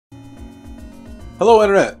Hello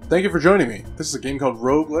Internet! Thank you for joining me. This is a game called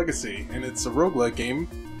Rogue Legacy, and it's a roguelike game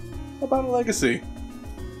about a legacy.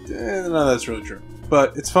 No, that's really true.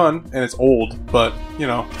 But it's fun, and it's old, but, you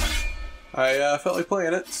know, I felt like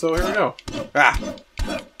playing it, so here we go. Ah!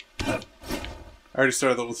 I already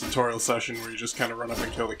started the little tutorial session where you just kind of run up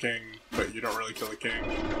and kill the king, but you don't really kill the king.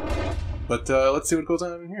 But let's see what goes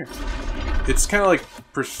on in here. It's kind of like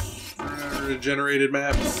generated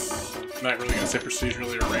maps. I'm not really going to say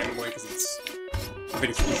procedurally or randomly, because it's... I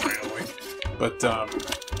think it's just randomly. But, what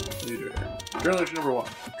do you do here? Journal entry number 1.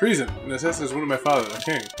 Treason! An assassin is one of my father, the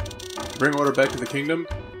king. To bring order back to the kingdom,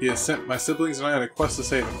 he has sent my siblings and I on a quest to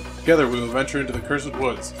save him. Together we will venture into the Cursed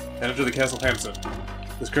Woods, and enter the Castle Hamson.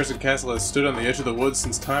 This cursed castle has stood on the edge of the woods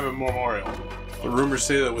since time immemorial. The rumors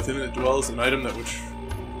say that within it dwells an item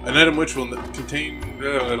which will contain,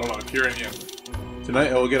 cure any ailment.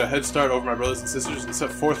 Tonight I will get a head start over my brothers and sisters and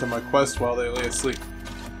set forth on my quest while they lay asleep.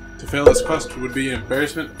 To fail this quest would be an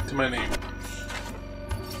embarrassment to my name.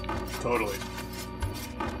 Totally.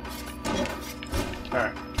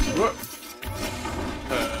 Alright.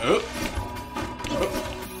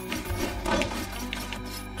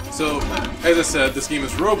 So, as I said, this game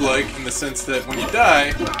is roguelike in the sense that when you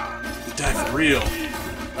die for real.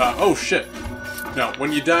 Oh shit. No,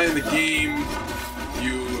 when you die in the game,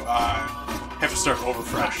 you have to start over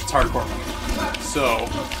fresh. It's hardcore mode. So,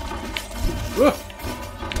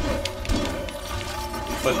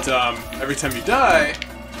 but every time you die,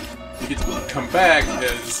 you get to come back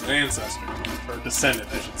as an ancestor, or a descendant,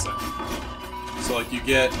 I should say. So, like, you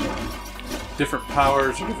get different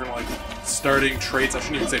powers or different, like, starting traits. I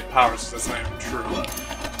shouldn't even say powers, because that's not even true.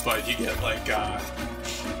 But you get, like,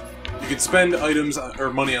 you can spend items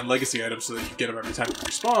or money on legacy items so that you get them every time you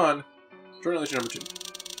respawn. Journal entry number 2.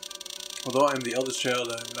 Although I am the eldest child,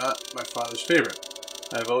 I am not my father's favorite.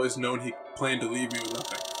 I have always known he planned to leave me with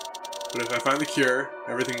nothing. But if I find the cure,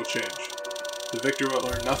 everything will change. The victor will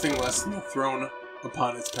learn nothing less than the throne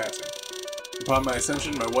upon its passing. Upon my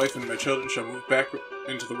ascension, my wife and my children shall move back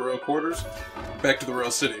into the royal quarters, back to the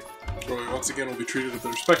royal city, where we once again will be treated with the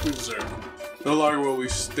respect we deserve. No longer will we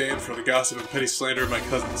stand for the gossip and petty slander of my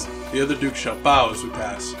cousins. The other dukes shall bow as we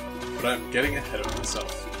pass. But I am getting ahead of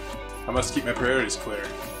myself. I must keep my priorities clear.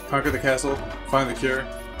 Conquer the castle, find the cure,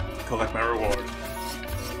 collect my reward.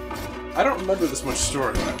 I don't remember this much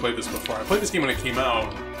story when I played this before. I played this game when it came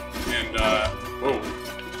out, and, whoa,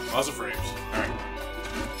 lots of frames. Alright.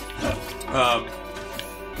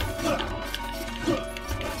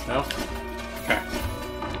 No? Okay.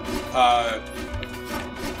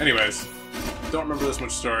 Anyways, don't remember this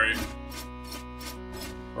much story.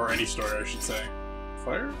 Or any story, I should say.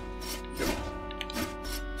 Fire? Yep.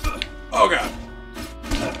 Oh god!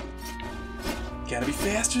 Gotta be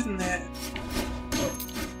faster than that.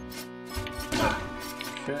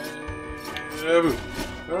 Okay. Oh.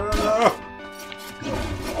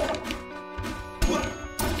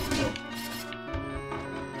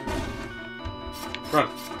 Run.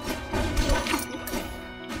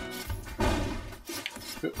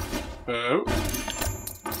 Oh.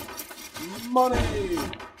 Money.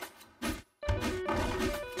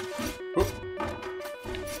 Oh.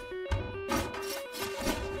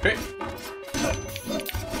 Okay.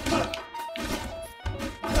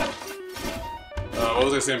 What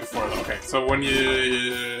was I saying before though? Okay, so when you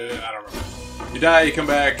I don't remember. You die, you come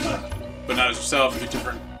back, but not as yourself. You get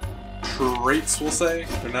different traits, we'll say.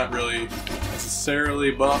 They're not really necessarily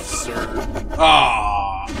buffs or...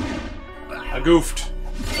 Ah! I goofed.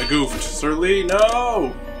 Sir Lee,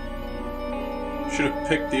 no! Should have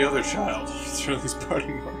picked the other child. Throw these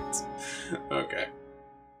parting words. Okay.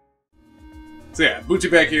 So yeah, boots you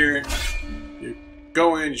back here. You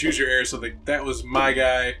go in, you choose your heir, so that was my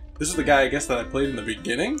guy. This is the guy, I guess, that I played in the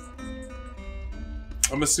beginning?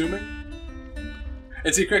 I'm assuming?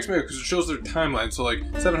 And see, it cracks me up because it shows their timeline. So, like,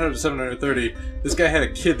 700 to 730, this guy had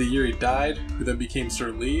a kid the year he died, who then became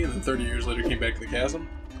Sir Lee, and then 30 years later came back to the chasm.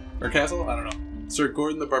 Or castle? I don't know. Sir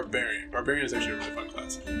Gordon the Barbarian. Barbarian is actually a really fun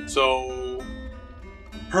class. So,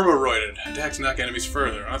 Permaroided. Attacks knock enemies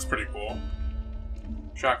further. That's pretty cool.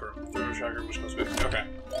 Chakra. Throw a chakra, which goes with. Okay.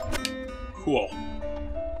 Cool.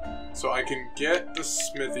 So I can get the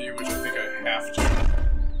smithy, which I think I have to.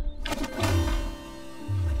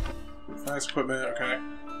 Nice equipment, okay.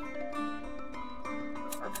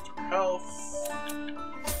 Health.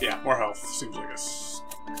 Yeah, more health. Seems like a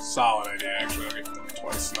solid idea, actually. I'll get them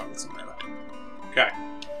twice, not with some mana. Okay.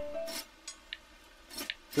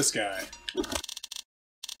 This guy.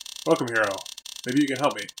 Welcome, hero. Maybe you can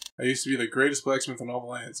help me. I used to be the greatest blacksmith in all the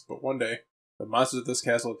lands, but one day, the monsters of this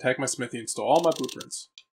castle attacked my smithy and stole all my blueprints.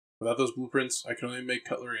 Without those blueprints, I can only make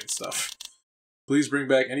cutlery and stuff. Please bring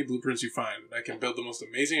back any blueprints you find. I can build the most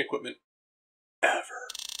amazing equipment ever.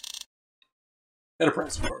 At a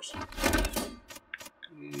price, of course.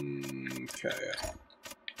 Okay.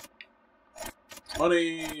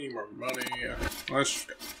 Money, more money. Let's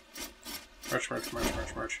go.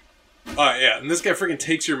 March. Yeah, and this guy freaking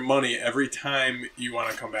takes your money every time you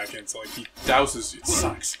want to come back in. So, like, he douses you. It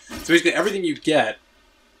sucks. So, basically, everything you get,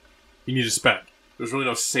 you need to spend. There's really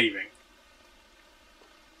no saving.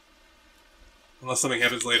 Unless something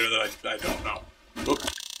happens later that I don't know. Oop.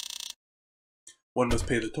 One must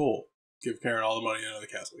pay the toll. Give Karen all the money out of the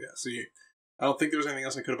castle. Yeah, see, I don't think there was anything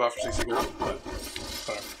else I could have bought for 60 gold, but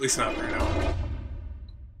at least not right now.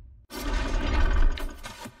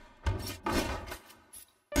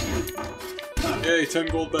 Yay, 10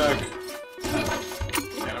 gold back.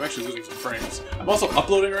 Man, I'm actually losing some frames. I'm also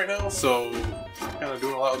uploading right now, so I'm kind of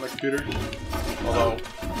doing a lot with my computer. Although,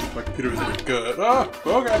 my computer isn't good. Ah!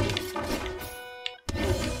 Okay!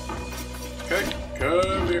 Okay,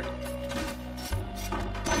 come here.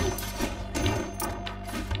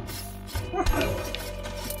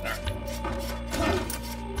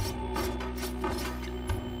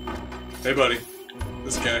 Hey, buddy.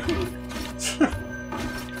 This guy.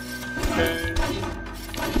 Okay.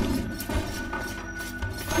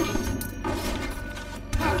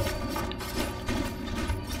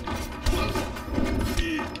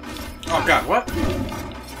 Oh god, what?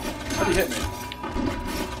 How'd he hit me?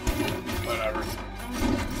 Whatever.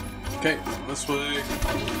 Okay, this way.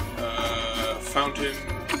 Fountain.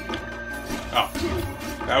 Oh.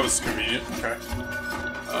 That was convenient. Okay.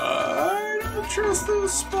 I don't trust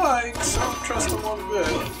those spikes. I don't trust them one bit.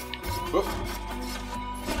 Whoop.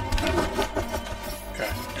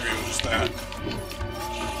 Okay, maybe it was just that.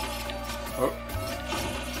 Oh.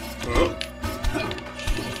 Oh.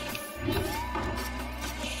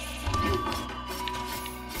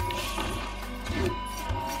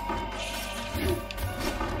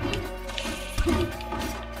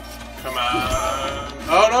 Come on.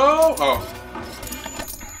 Oh no! Oh.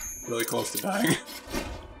 Really close to dying.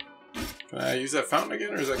 Can I use that fountain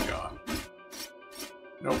again, or is that gone?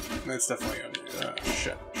 Nope, that's definitely unused.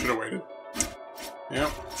 Shit. Should've waited.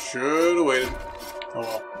 Yep, should've waited. Oh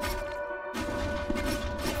well.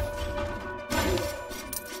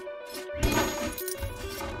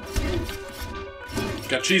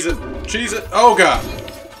 Gotta cheese it! Cheese it! Oh god!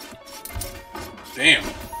 Damn.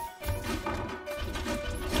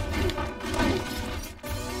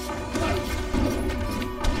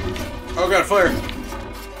 Oh god, flare!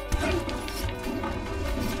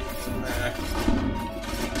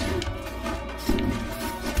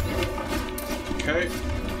 Okay.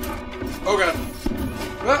 Oh god.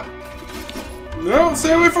 Ah. No,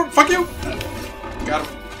 stay away from. Fuck you! Got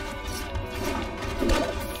him.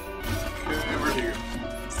 Okay, where'd he go?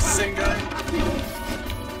 Same guy.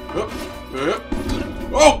 Oh!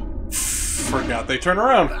 Oh! Forgot they turn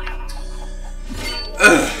around.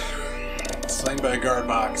 Slain by a guard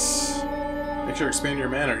box. Make sure to expand your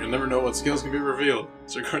mana. You'll never know what skills can be revealed.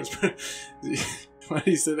 Sir Gordon's. Why did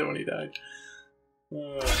he say that when he died?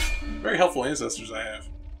 Very helpful ancestors I have.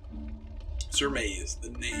 Sir Maze, the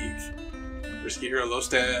Knave. Risky hero, low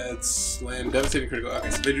stats, land, devastating critical. Okay,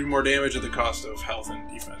 so they do more damage at the cost of health and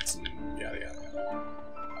defense, and yada yada yada.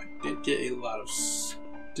 I did get a lot of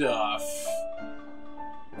stuff.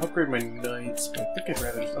 Upgrade my knights, but I think I'd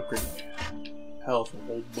rather just upgrade my health a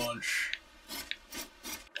whole bunch.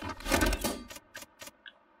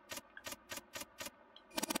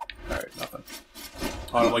 Alright, nothing.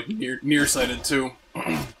 Oh, I'm like nearsighted too.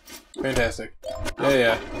 Fantastic.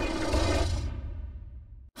 Yeah.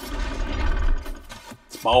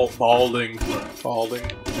 It's balding.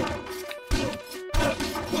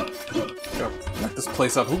 Gotta knock this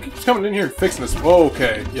place up. Who keeps coming in here and fixing this? Whoa,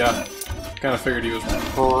 okay, yeah. Kinda figured he was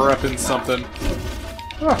prepping something.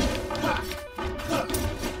 Ah.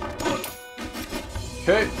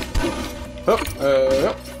 Okay.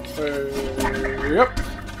 Yep.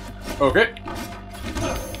 Okay.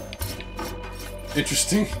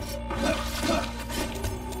 Interesting.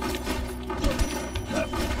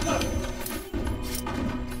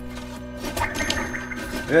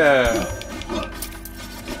 Yeah.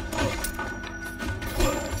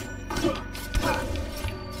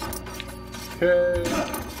 Okay.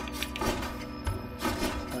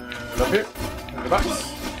 And up here. In the box.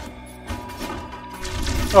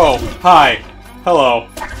 Oh, hi. Hello.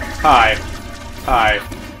 Hi. Hi.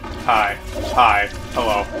 Hi. Hi.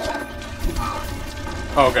 Hello.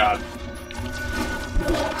 Oh god.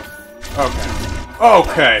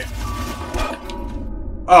 Okay.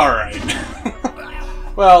 Alright.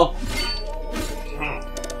 Well.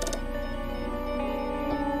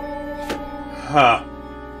 Huh.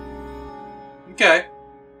 Okay.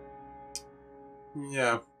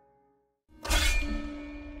 Yeah.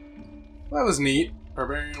 That was neat.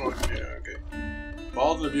 Barbarian. Yeah, okay.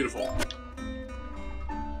 Bald and beautiful.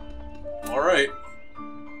 Alright.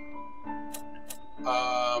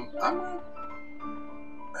 I'm gonna...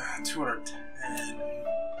 210.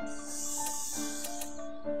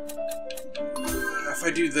 If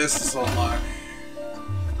I do this, this will unlock.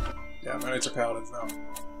 Yeah, my knights are paladins now.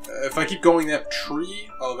 If I keep going that tree,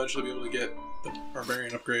 I'll eventually be able to get the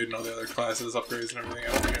barbarian upgrade and all the other classes upgrades and everything.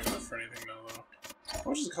 I don't think I have enough for anything now, though. How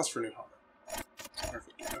much does it cost for a new helmet?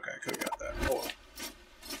 150. Okay, I could have got that. Oh well.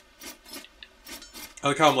 I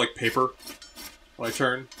like how I'm like paper when I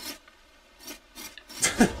turn.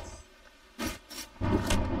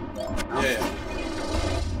 Yeah.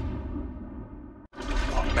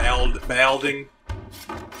 Oh, balding.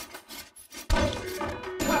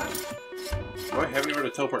 Do I have anywhere to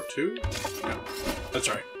teleport to? No. That's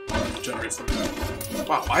right. It generates them.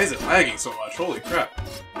 Wow, why is it lagging so much? Holy crap.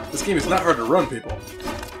 This game is not hard to run, people.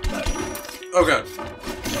 Oh god.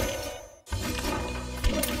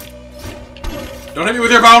 Don't hit me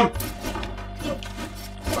with your bone!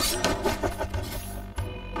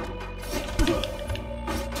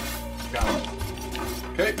 Got him.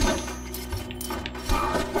 Okay.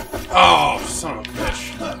 Oh, son of a bitch.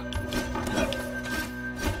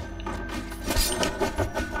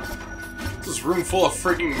 This is a room full of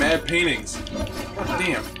freaking mad paintings. God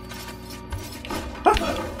damn.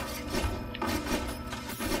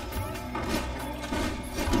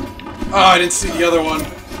 Oh, I didn't see the other one.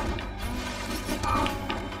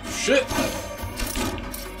 Shit!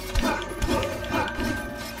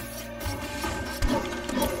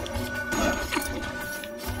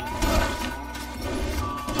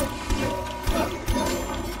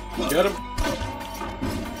 Get him.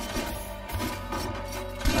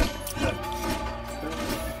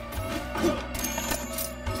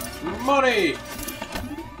 Money!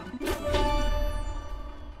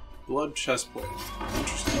 Blood chestplate.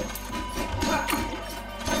 Interesting.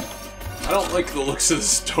 I don't like the looks of the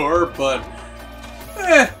store, but...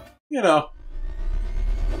 you know.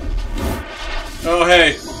 Oh,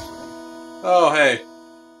 hey. Oh, hey.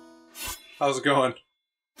 How's it going?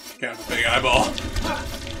 Got a big eyeball.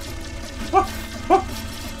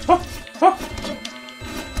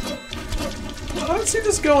 I don't see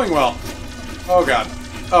this going well. Oh, God.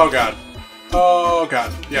 Oh, God. Oh,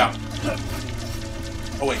 God. Yeah.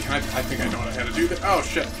 Oh, wait, can I think I know what I had to do there. Oh,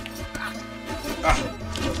 shit. Ah.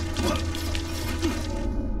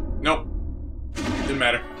 Nope. Didn't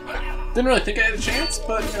matter. Didn't really think I had a chance,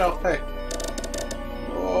 but, you know, hey.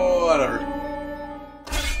 Oh, whatever.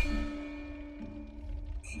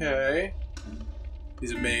 Okay.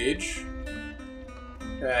 He's a mage.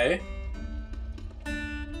 Okay.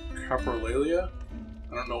 Coprolalia?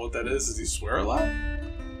 I don't know what that is. Does he swear a lot?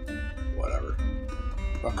 Whatever.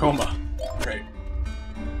 Glaucoma. Great.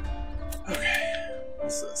 Okay.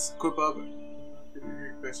 What's this? Equip up.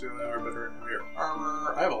 Basically, our better and heavier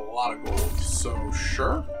armor. I have a lot of gold, so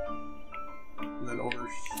sure. And then over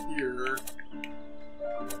here,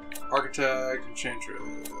 Architect,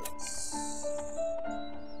 Enchantress.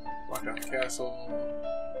 Lock down the castle.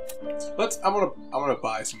 I'm gonna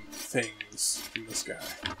buy some things from this guy.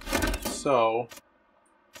 So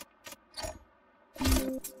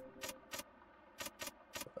the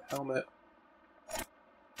helmet.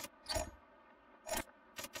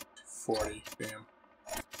 40, damn.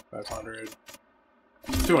 500.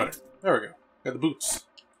 200. There we go. Got the boots.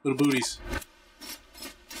 Little booties.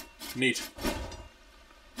 Neat.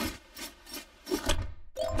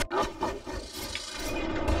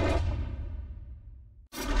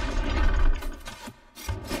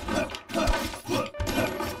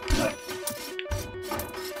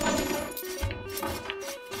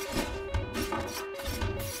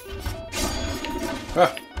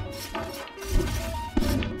 Ah.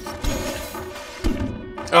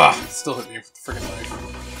 Ah, still hit me with the freaking knife.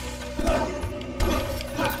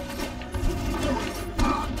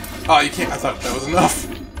 Oh, you can't. I thought that was enough.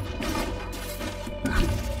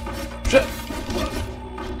 Shit.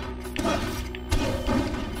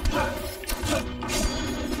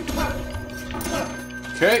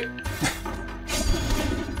 Okay.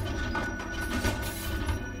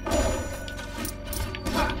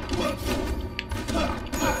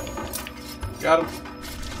 Got him.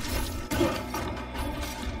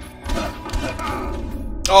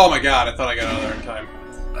 Oh my god, I thought I got out of there in time.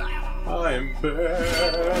 I'm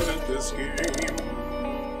bad at this game.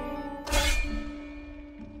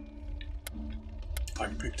 I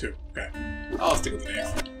can pick two. Okay. I'll stick with the name.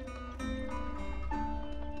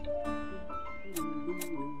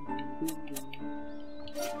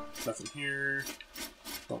 Nothing here.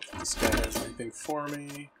 Don't think this guy has anything for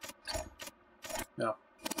me. No.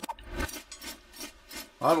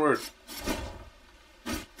 Onward!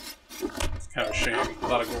 It's kind of a shame. A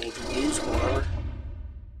lot of gold to lose, but whatever.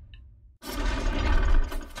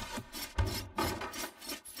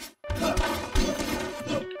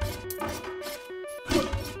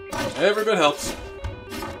 Every bit helps.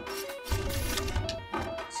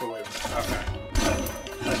 So wait a minute. Okay.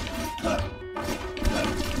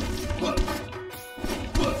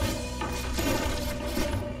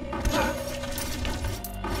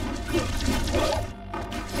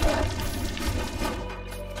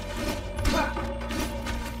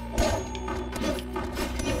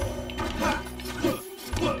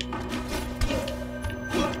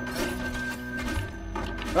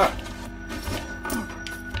 Ah.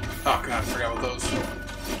 Oh god, I forgot about those.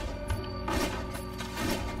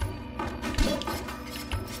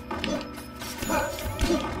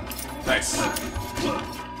 Nice.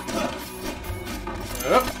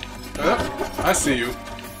 I see you.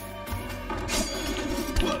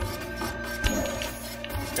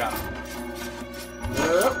 Got him.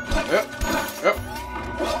 Yep.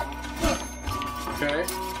 Okay.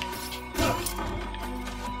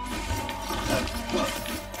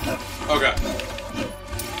 Oh god.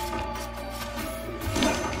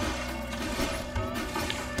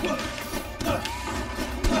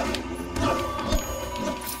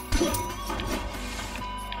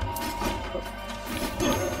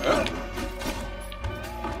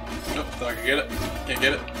 Nope, thought I could get it. Can't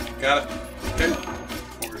get it. Got it. Okay.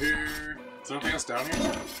 Over here. Is there anything else down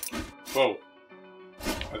here? Whoa.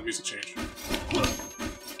 The music changed.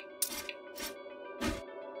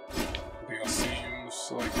 Everything else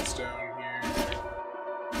seems like it's down here.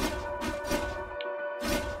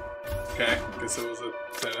 Okay, guess it was a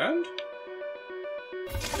dead end?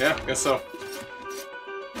 Yeah, guess so.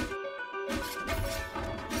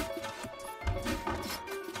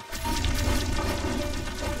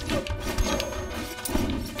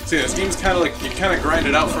 See, this game's kind of like, you kind of grind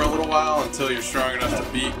it out for a little while until you're strong enough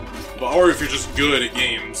to beat, or if you're just good at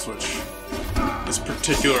games, which this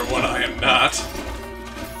particular one I am not.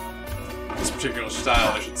 This particular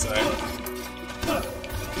style, I should say.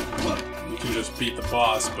 You can just beat the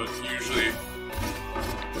boss, but usually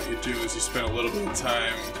what you do is you spend a little bit of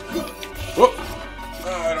time... Whoop!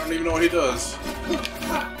 Oh, I don't even know what he does.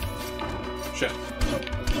 Shit.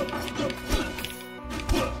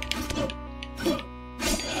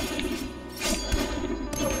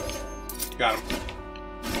 Got him.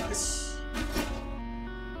 Nice.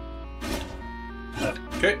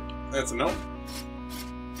 Okay, that's a no.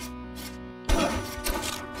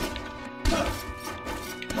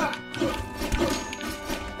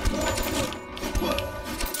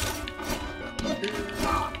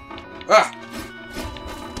 Ah!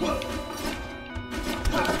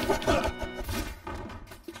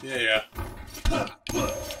 Yeah.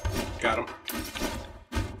 Got him.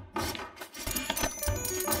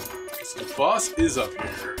 So the boss is up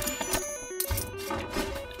here.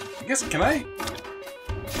 I guess, can I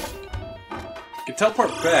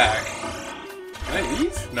teleport back. Can I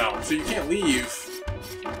leave? No, so you can't leave.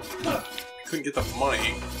 I couldn't get the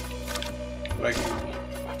money. But I can...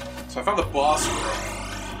 So I found the boss room,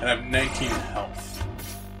 and I have 19 health.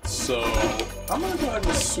 So I'm gonna go ahead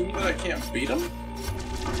and assume that I can't beat him.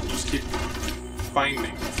 Just keep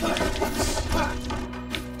finding things.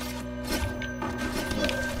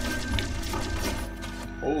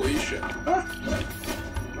 Holy shit. Ah!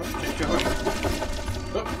 Nope, can't kill him.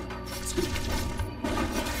 Oh, scoop.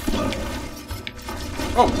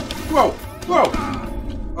 Oh! Whoa! Whoa!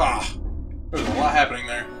 Ah! There's a lot happening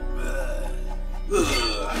there.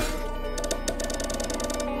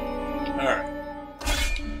 Alright.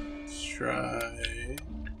 Let's try...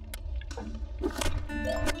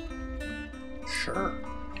 Sure.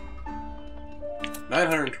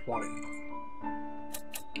 920.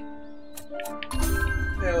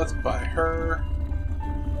 Yeah, let's buy her.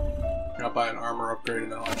 I'll buy an armor upgrade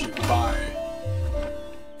and then I'll actually buy...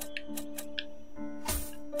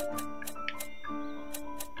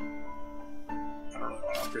 I don't really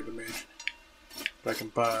want to upgrade the mage. But I can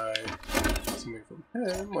buy something from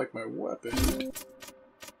him, like my weapon.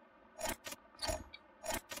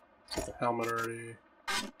 Get the helmet already.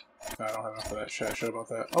 I don't have enough of that shit. Shit about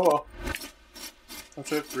that. Oh well. Don't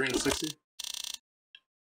you have 360?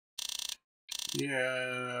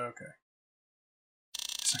 Yeah, okay.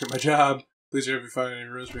 Suck at my job. Please, if you find any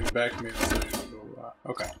rooms, bring it back to me.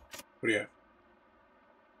 Okay. What do you have?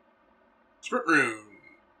 Sprint rune.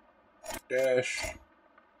 Dash.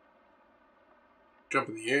 Jump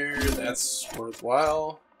in the air. That's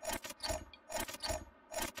worthwhile.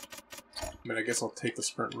 I mean, I guess I'll take the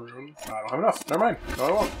sprint rune. I don't have enough. Never mind. No,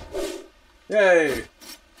 I won't. Yay!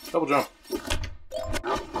 Double jump.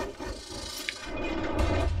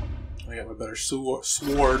 I got my better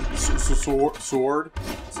sword.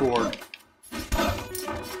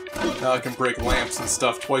 Now I can break lamps and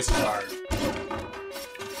stuff twice as hard.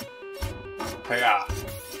 Hey-ah.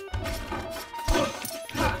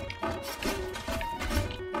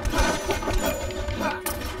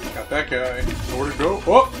 Got that guy. Nowhere to go.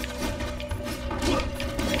 Oh!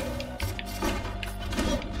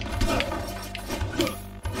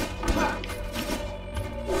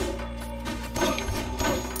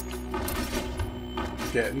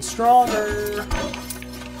 Getting stronger.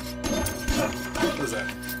 What is that?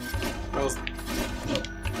 How is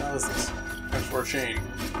this? F4 chain.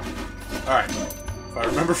 Alright. If I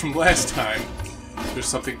remember from last time, there's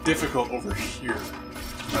something difficult over here.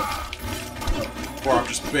 Or I'm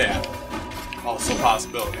just bad. Also a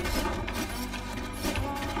possibility.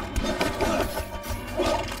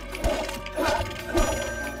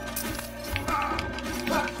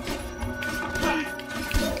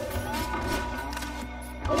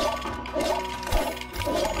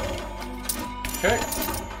 Okay.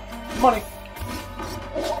 Money.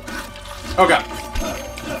 Oh god.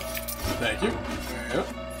 Thank you. Yep.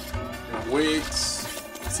 Gonna wait.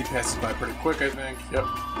 He passes by pretty quick, I think. Yep.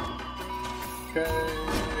 Okay.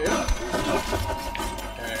 Yep.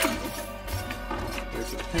 And here's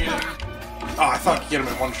the painting. Oh, I thought I could get him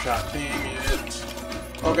in one shot. Dang it.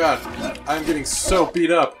 Oh god. I'm getting so beat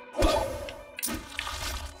up.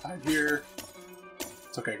 Hide here.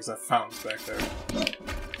 It's okay, because that fountain's back there.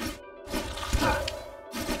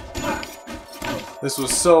 This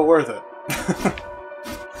was so worth it.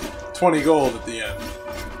 20 gold at the end.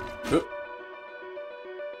 Oop.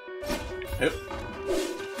 Yep.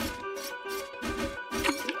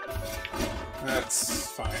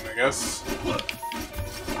 That's fine, I guess. I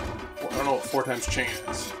don't know what 4 times chain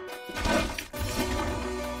is.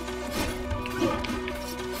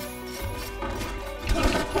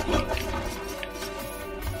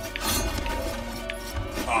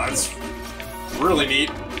 Oh, that's really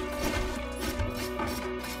neat.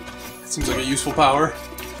 Seems like a useful power.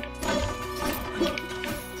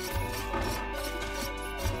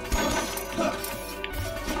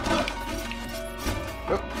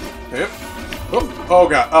 Yep. Yep. Oh, oh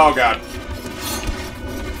god. Oh god.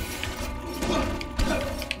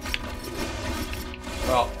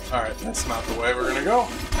 Well, alright, that's not the way we're gonna go.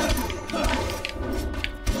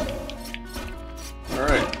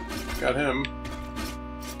 Alright, got him.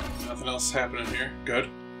 Nothing else happening here. Good.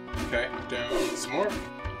 Okay, down some more.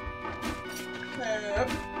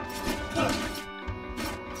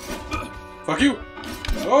 Fuck you!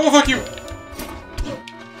 Oh, fuck you!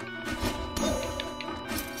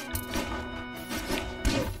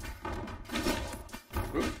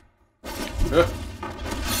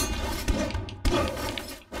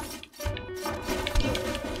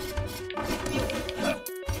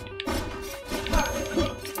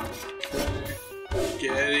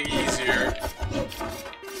 Getting easier.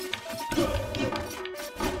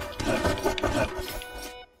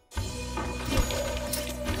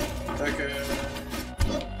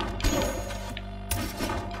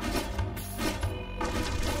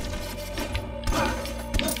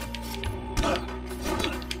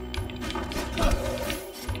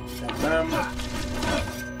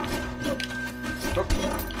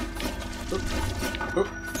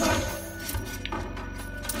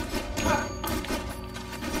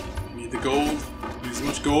 Need the gold. Need as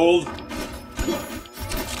much gold.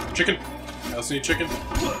 Chicken. I also need chicken.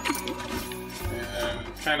 And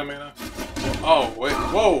kind of mana. Oh, wait.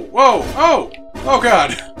 Whoa! Whoa! Oh! Oh,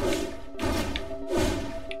 God!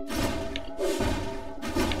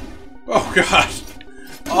 Oh, God!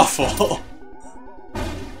 Awful!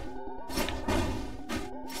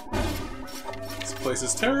 This place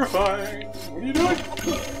is terrifying! What are you doing?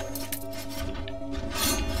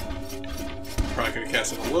 Probably could have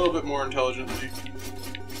cast it a little bit more intelligently.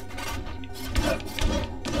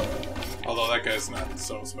 Although that guy's not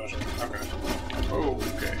so special. Okay. Oh,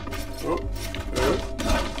 okay. Oh.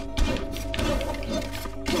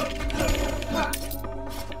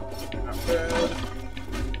 Not bad.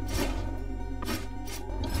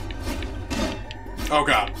 Oh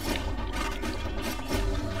god.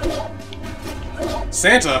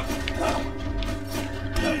 Santa!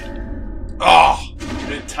 Oh! I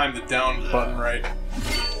didn't time the down button right.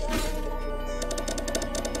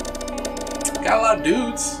 Got a lot of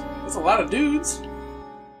dudes. That's a lot of dudes.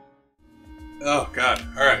 Oh god.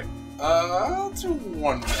 Alright. I'll do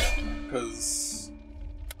one more, because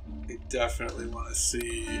I definitely want to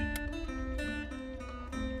see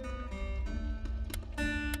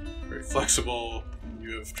very flexible.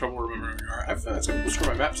 You have trouble remembering where you are. I feel that's going to destroy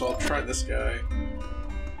my map, so I'll try this guy.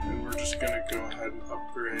 And we're just going to go ahead and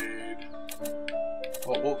upgrade.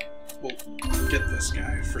 Well, we'll get this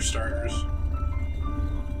guy for starters.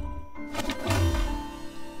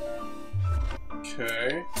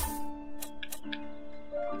 Okay.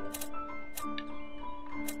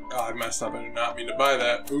 Oh, I messed up. I did not mean to buy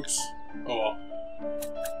that. Oops. Oh well.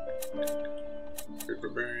 Great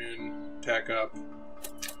Barbarian. Attack up.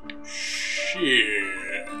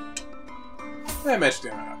 Shit. I matched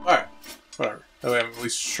down enough. Alright. Whatever. That way I'm at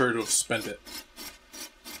least sure to have spent it.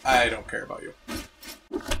 I don't care about you.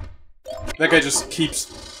 That guy just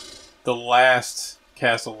keeps the last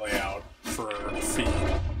castle layout for a fee.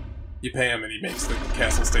 You pay him and he makes the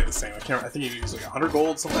castle stay the same. I think he uses like 100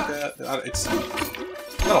 gold, something like that. It's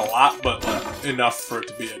not a lot, but like, enough for it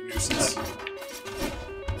to be a nuisance.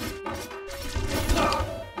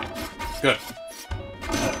 Good.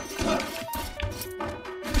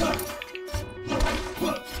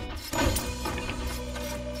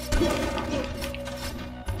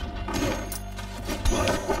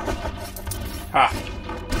 Ha!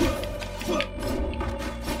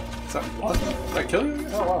 Is that what? Did I kill you?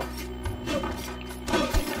 Oh wow.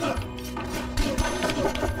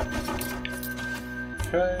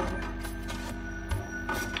 Okay.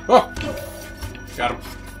 Oh! Got him.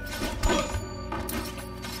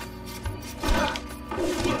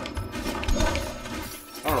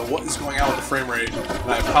 I don't know what is going on with the frame rate,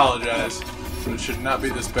 and I apologize, but it should not be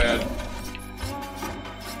this bad.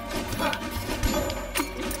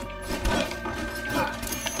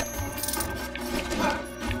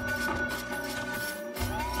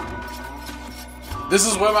 This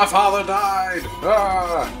is where my father died!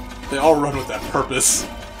 Ah! They all run with that purpose.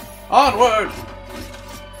 Onward!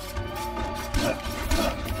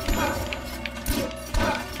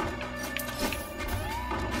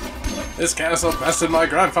 This castle bested my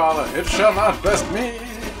grandfather. It shall not best me!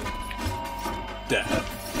 Dead.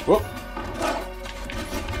 Whoop.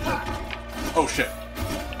 Oh shit.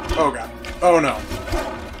 Oh god. Oh no.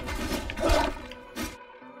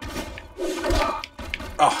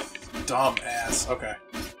 Oh, dumb ass. Okay.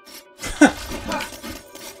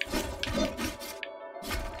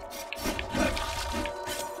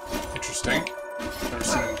 Interesting. Never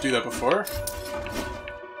seen him do that before.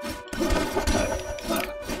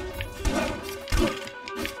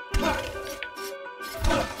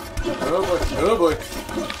 Oh boy. Oh boy.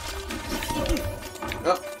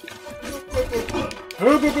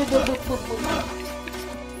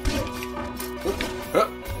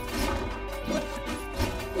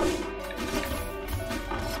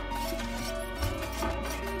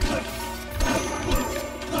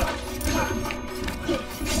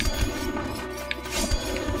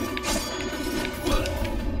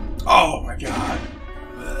 Oh my god.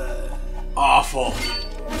 Awful.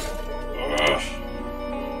 Ugh.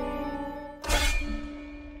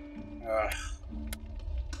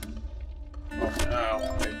 Oh no.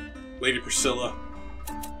 Lady Priscilla.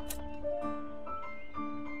 I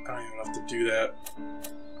don't even have to do that.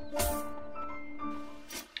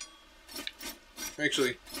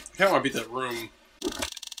 Actually, I kind of want to beat that room.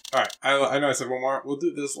 Alright, I know I said one more. We'll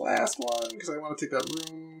do this last one because I want to take that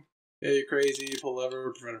room. Yeah, you're crazy. Pull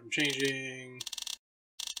lever, prevent it from changing.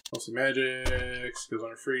 Mostly magics, goes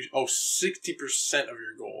on a free. Oh, 60% of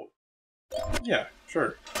your gold. Yeah,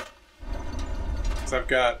 sure. Because I've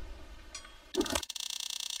got.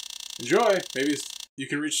 Enjoy! Maybe you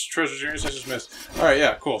can reach treasure journeys I just missed. Alright,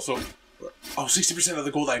 yeah, cool. So. Oh, 60% of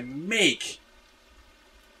the gold I make!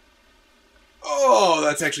 Oh,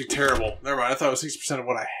 that's actually terrible. Never mind, I thought it was 60% of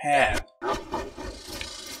what I had.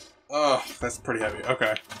 Oh, that's pretty heavy.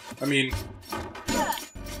 Okay. I mean...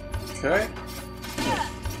 Okay.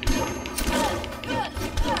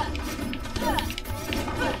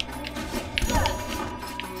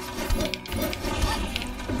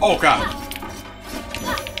 Oh, God.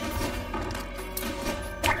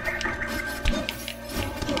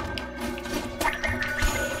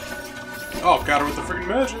 Oh, got her with the freaking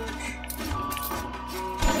magic.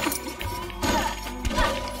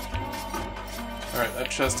 Alright, that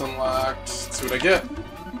chest unlocked. Let's see what I get.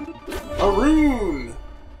 A rune!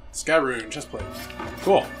 Sky rune, chestplate.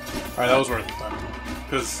 Cool. Alright, that was worth it then.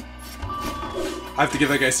 Because I have to give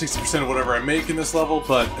that guy 60% of whatever I make in this level,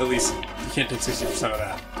 but at least you can't take 60% of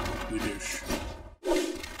that. You douche.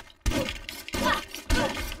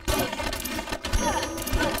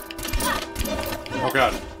 Oh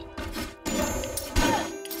god.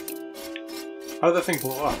 How did that thing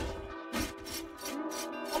blow up?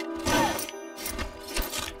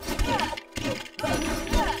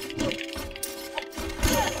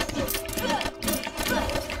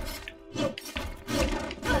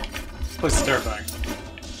 place is terrifying.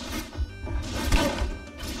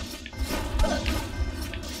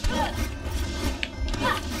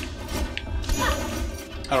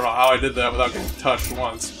 I don't know how I did that without getting touched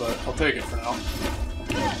once, but I'll take it for now.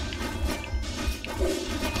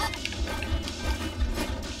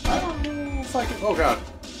 I don't know if I can... Oh god.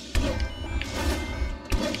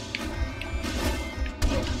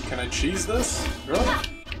 Can I cheese this? Really?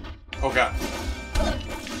 Oh god.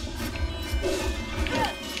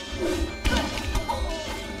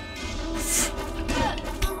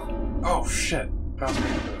 Oh shit.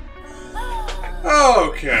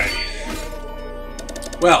 Okay.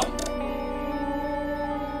 Well.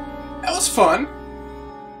 That was fun.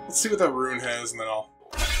 Let's see what that rune has, and then I'll...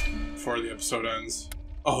 before the episode ends.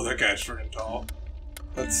 Oh, that guy's freaking tall.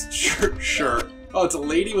 That's... sure. Oh, it's a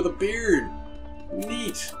lady with a beard.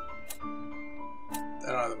 Neat. I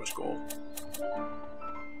don't have that much gold.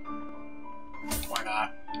 Why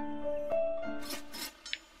not?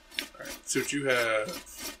 Alright, let's see what you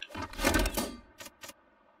have.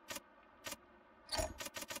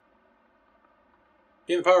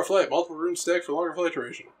 Gain the power of flight. Multiple runes stack for longer flight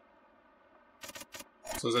duration.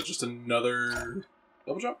 So is that just another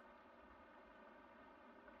double jump?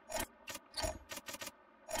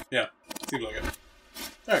 Yeah, seems like it.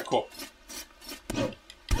 Alright, cool.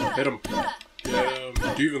 Hit him. Get him.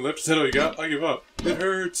 Do you even lift? Is that all you got? I give up. It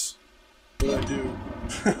hurts. But I do.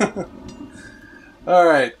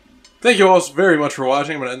 Alright. Thank you all very much for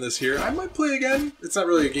watching. I'm going to end this here. I might play again. It's not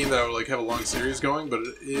really a game that I would like have a long series going, but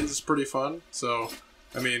it is pretty fun. So,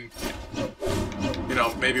 I mean, you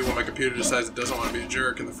know, maybe when my computer decides it doesn't want to be a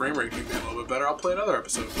jerk and the frame rate can be a little bit better, I'll play another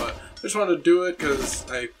episode. But I just wanted to do it because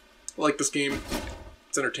I like this game.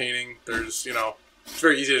 It's entertaining. There's, you know, it's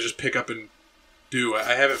very easy to just pick up and do.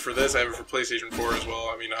 I have it for this. I have it for PlayStation 4 as well.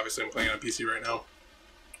 I mean, obviously I'm playing on PC right now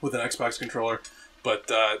with an Xbox controller. But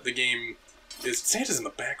the game is... Santa's in the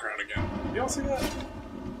background again. You all see that?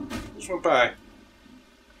 Just went by.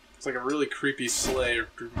 It's like a really creepy sleigh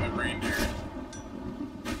through my reindeer.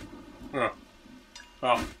 Oh.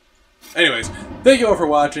 Well. Anyways, thank you all for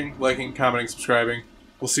watching, liking, commenting, subscribing.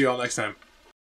 We'll see you all next time.